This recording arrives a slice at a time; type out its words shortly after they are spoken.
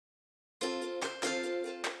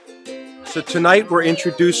So tonight we're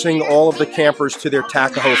introducing all of the campers to their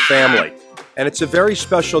Takajo family. And it's a very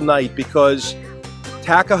special night because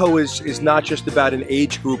Takajo is not just about an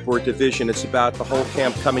age group or a division, it's about the whole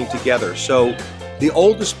camp coming together. So the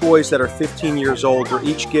oldest boys that are 15 years old were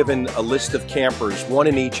each given a list of campers, one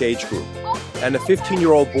in each age group. And the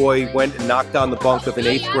 15-year-old boy went and knocked on the bunk of an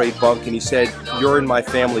 8th grade bunk and he said, "You're in my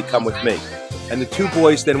family, come with me." And the 2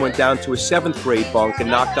 boys then went down to a 7th grade bunk and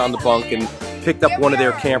knocked on the bunk and picked up one of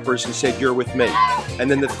their campers and said, "You're with me."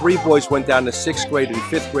 And then the 3 boys went down to 6th grade and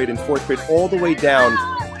 5th grade and 4th grade, all the way down,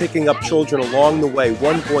 picking up children along the way,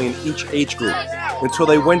 one boy in each age group, until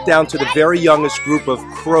they went down to the very youngest group of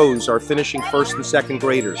crows, our finishing 1st and 2nd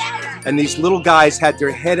graders. And these little guys had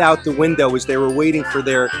their head out the window as they were waiting for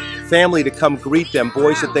their family to come greet them,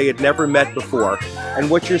 boys that they had never met before.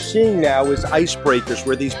 And what you're seeing now is icebreakers,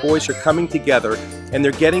 where these boys are coming together and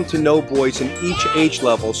they're getting to know boys in each age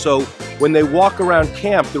level. So when they walk around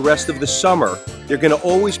camp the rest of the summer, they're going to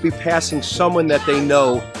always be passing someone that they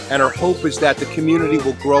know, and our hope is that the community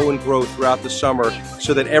will grow and grow throughout the summer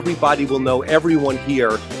so that everybody will know everyone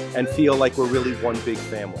here and feel like we're really one big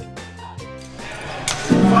family.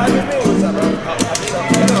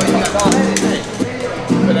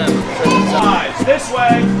 This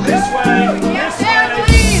way, this way, this way.